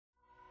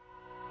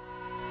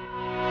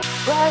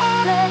What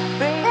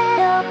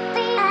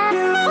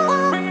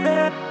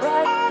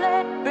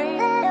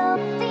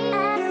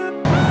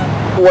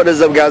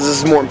is up, guys?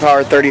 This is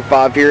Phaera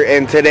 35 here,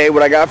 and today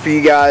what I got for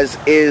you guys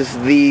is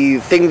the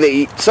thing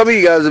that some of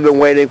you guys have been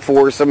waiting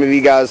for. Some of you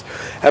guys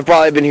have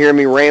probably been hearing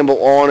me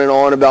ramble on and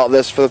on about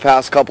this for the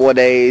past couple of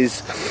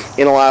days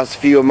in the last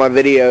few of my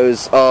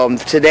videos.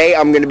 Today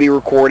I'm going to be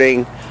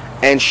recording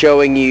and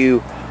showing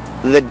you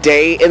the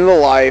day in the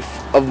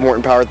life of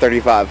Phaera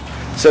 35.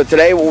 So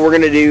today what we're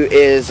going to do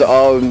is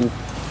I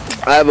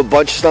have a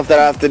bunch of stuff that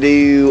I have to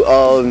do,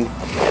 and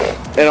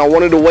I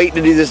wanted to wait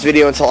to do this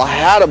video until I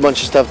had a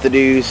bunch of stuff to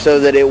do so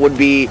that it would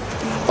be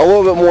a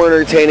little bit more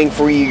entertaining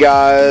for you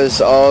guys,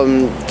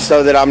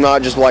 so that I'm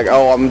not just like,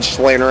 oh, I'm just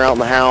laying around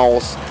the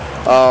house.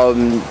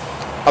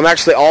 I'm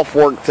actually off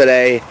work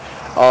today,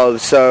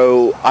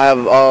 so I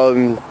have,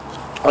 I'm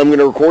going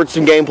to record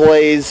some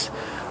gameplays.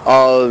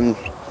 I'm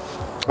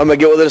going to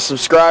get with a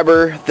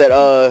subscriber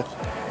that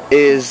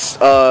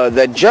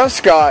that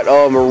just got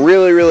a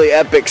really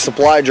epic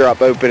supply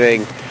drop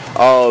opening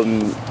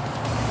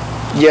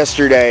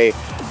yesterday,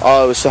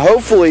 so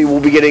hopefully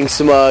we'll be getting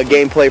some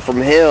gameplay from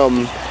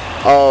him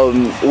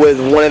with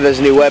one of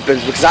his new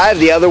weapons, because I have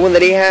the other one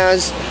that he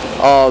has,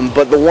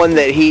 but the one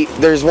that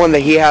there's one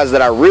that he has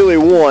that I really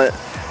want,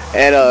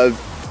 and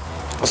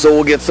so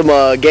we'll get some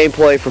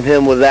gameplay from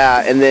him with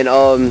that. And then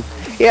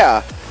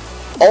yeah,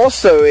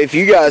 also if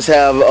you guys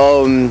have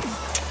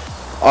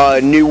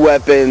new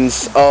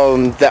weapons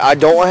that I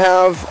don't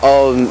have,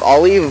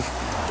 I'll leave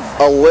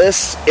a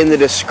list in the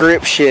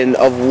description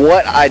of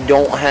what I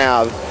don't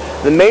have.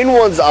 The main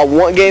ones I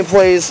want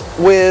gameplays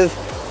with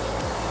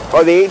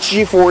are the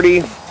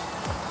HG40,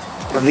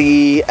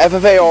 the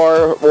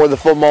FFAR or the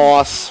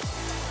FAMAS,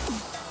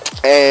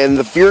 and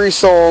the Fury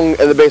Song,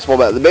 and the baseball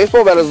bat. The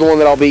baseball bat is the one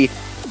that I'll be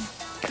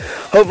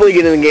hopefully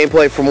getting the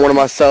gameplay from one of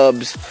my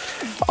subs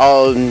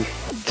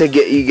to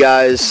get you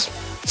guys,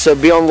 so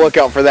be on the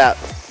lookout for that.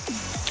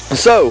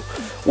 So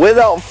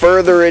without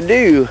further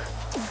ado,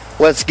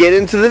 let's get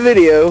into the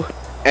video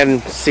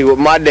and see what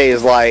my day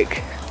is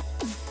like.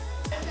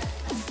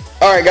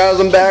 Alright guys,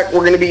 I'm back. We're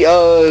going to be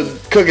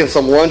cooking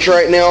some lunch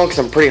right now because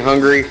I'm pretty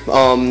hungry.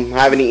 I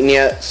haven't eaten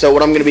yet. So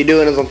what I'm going to be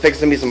doing is I'm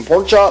fixing me some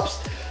pork chops,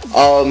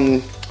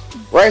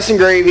 rice and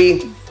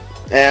gravy,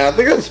 and I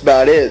think that's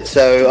about it.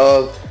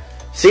 So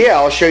yeah,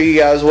 I'll show you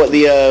guys what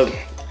the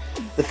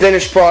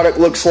finished product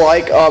looks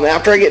like.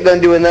 After I get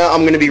done doing that,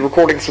 I'm going to be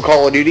recording some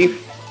Call of Duty.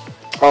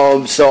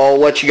 So I'll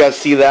let you guys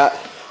see that.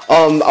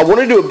 I want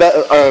to do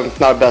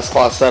not a best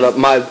class setup,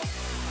 my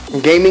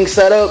gaming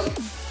setup,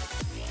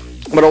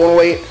 but I want to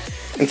wait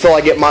until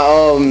I get my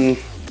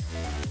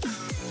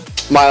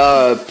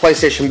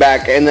PlayStation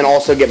back, and then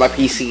also get my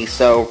PC.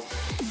 So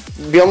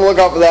be on the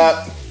lookout for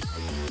that.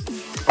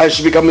 I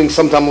should be coming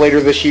sometime later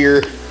this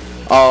year,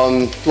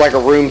 like a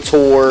room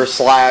tour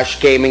 /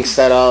 gaming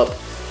setup.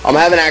 I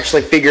haven't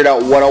actually figured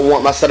out what I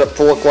want my setup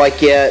to look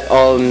like yet.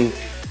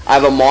 I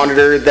have a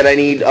monitor that I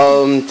need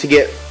to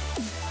get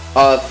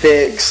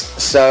fixed,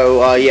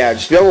 so yeah,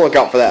 just be on the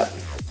lookout for that.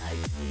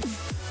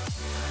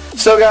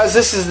 So guys,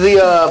 this is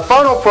the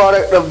final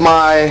product of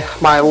my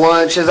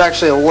lunch. It's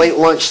actually a late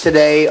lunch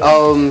today.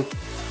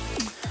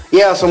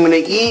 Yeah, so I'm gonna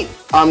eat.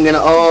 I'm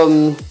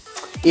gonna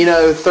you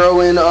know,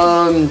 throw in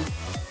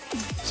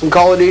some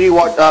Call of Duty,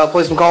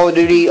 play some Call of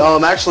Duty.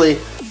 Actually,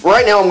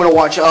 right now I'm gonna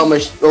watch a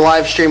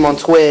live stream on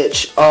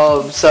Twitch.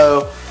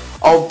 So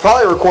I'll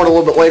probably record a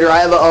little bit later. I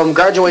have a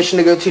graduation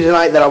to go to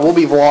tonight that I will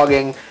be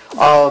vlogging,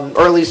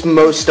 or at least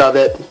most of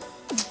it.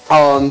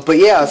 But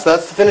yeah, so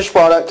that's the finished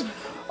product.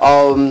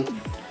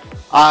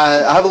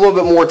 I have a little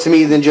bit more to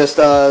me than just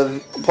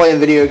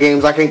playing video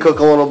games. I can cook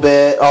a little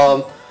bit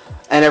and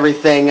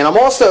everything. And I'm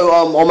also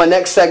on my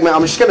next segment,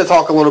 I'm just going to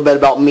talk a little bit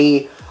about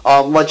me,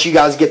 let you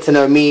guys get to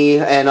know me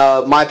and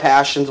my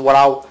passions, what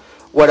I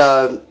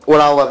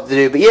love to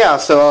do. But yeah,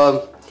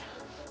 so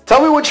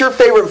tell me what your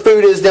favorite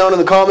food is down in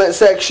the comment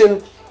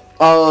section.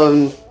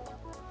 And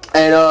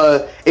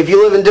if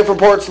you live in different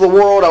parts of the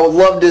world, I would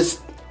love to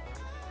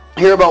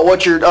hear about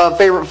what your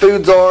favorite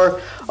foods are.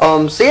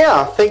 So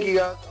yeah, thank you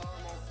guys.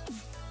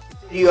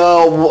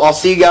 I'll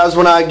see you guys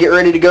when I get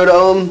ready to go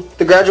to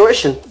the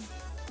graduation.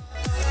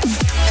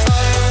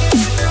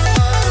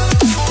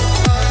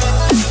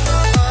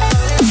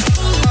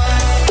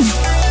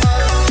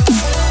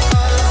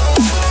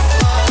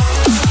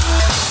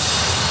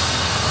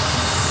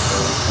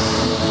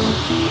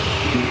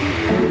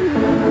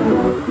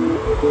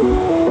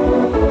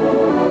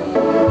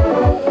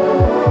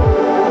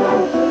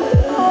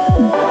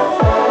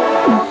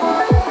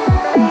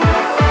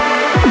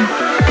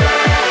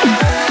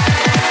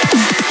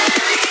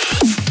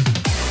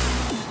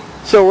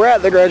 So we're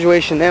at the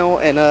graduation now,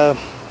 and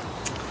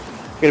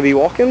gonna be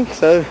walking.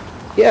 So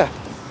yeah.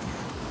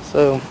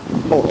 So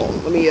hold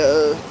on, let me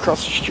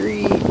cross the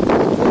street, and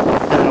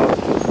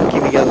I'll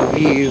give you guys a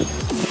view.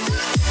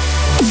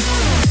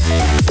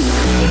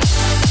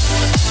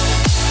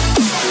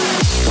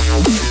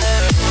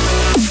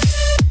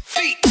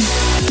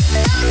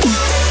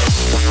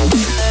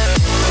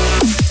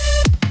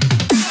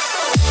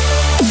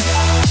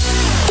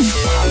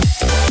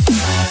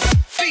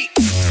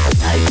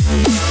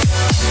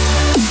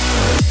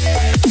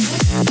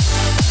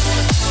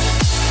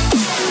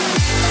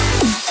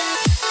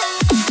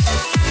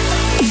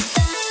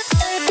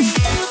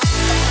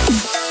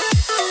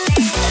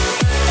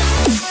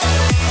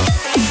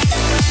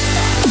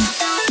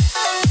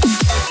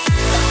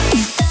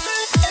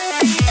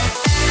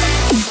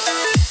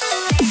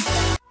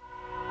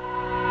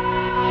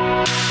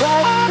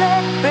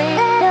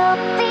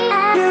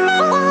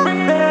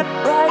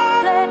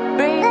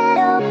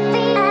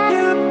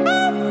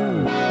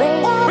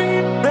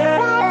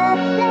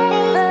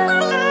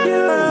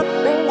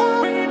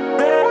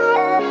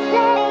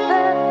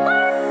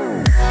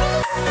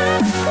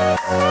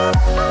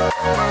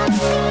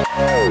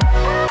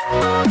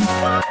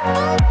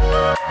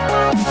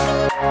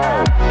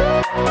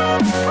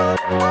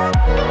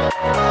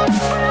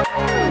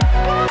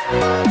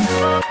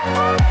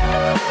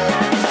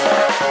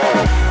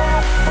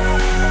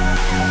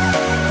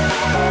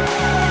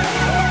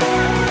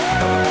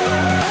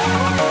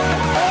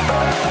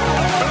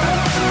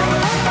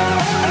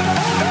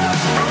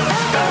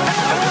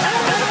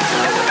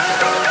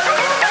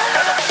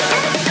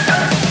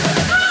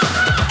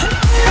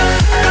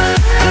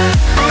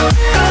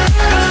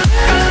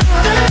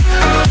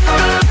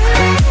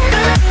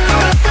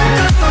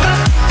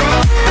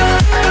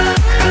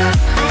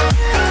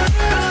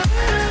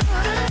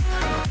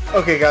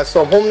 Okay guys,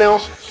 so I'm home now.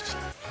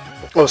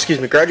 Oh, excuse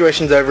me,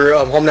 graduation's over.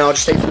 I'm home now,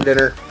 just ate some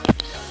dinner.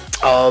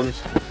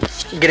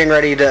 Getting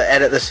ready to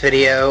edit this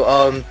video.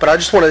 But I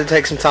just wanted to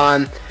take some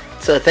time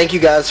to thank you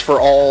guys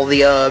for all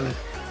the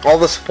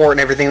support and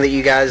everything that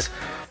you guys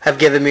have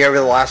given me over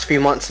the last few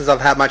months since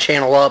I've had my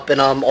channel up,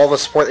 and all the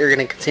support that you're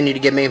going to continue to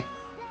give me.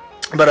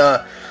 But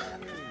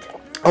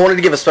I wanted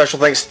to give a special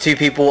thanks to two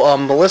people,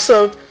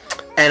 Melissa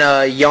and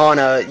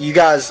Yana. You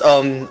guys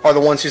are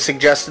the ones who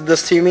suggested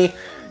this to me.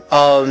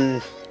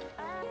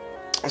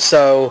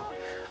 So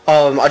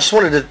I just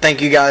wanted to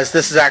thank you guys.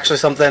 This is actually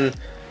something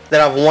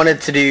that I've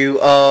wanted to do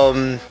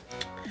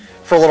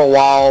for a little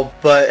while,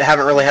 but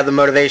haven't really had the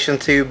motivation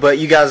to. But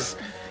you guys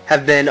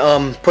have been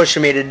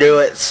pushing me to do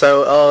it,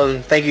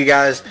 so thank you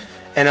guys,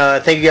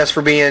 and thank you guys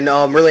for being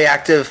really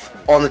active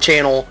on the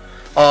channel.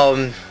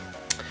 But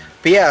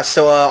yeah,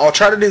 so I'll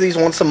try to do these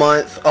once a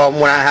month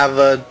when I have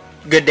a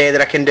good day that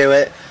I can do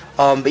it.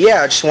 But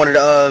yeah, I just wanted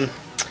to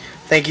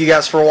thank you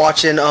guys for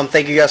watching.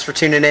 Thank you guys for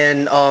tuning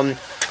in.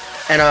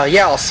 And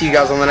yeah, I'll see you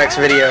guys on the next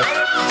video.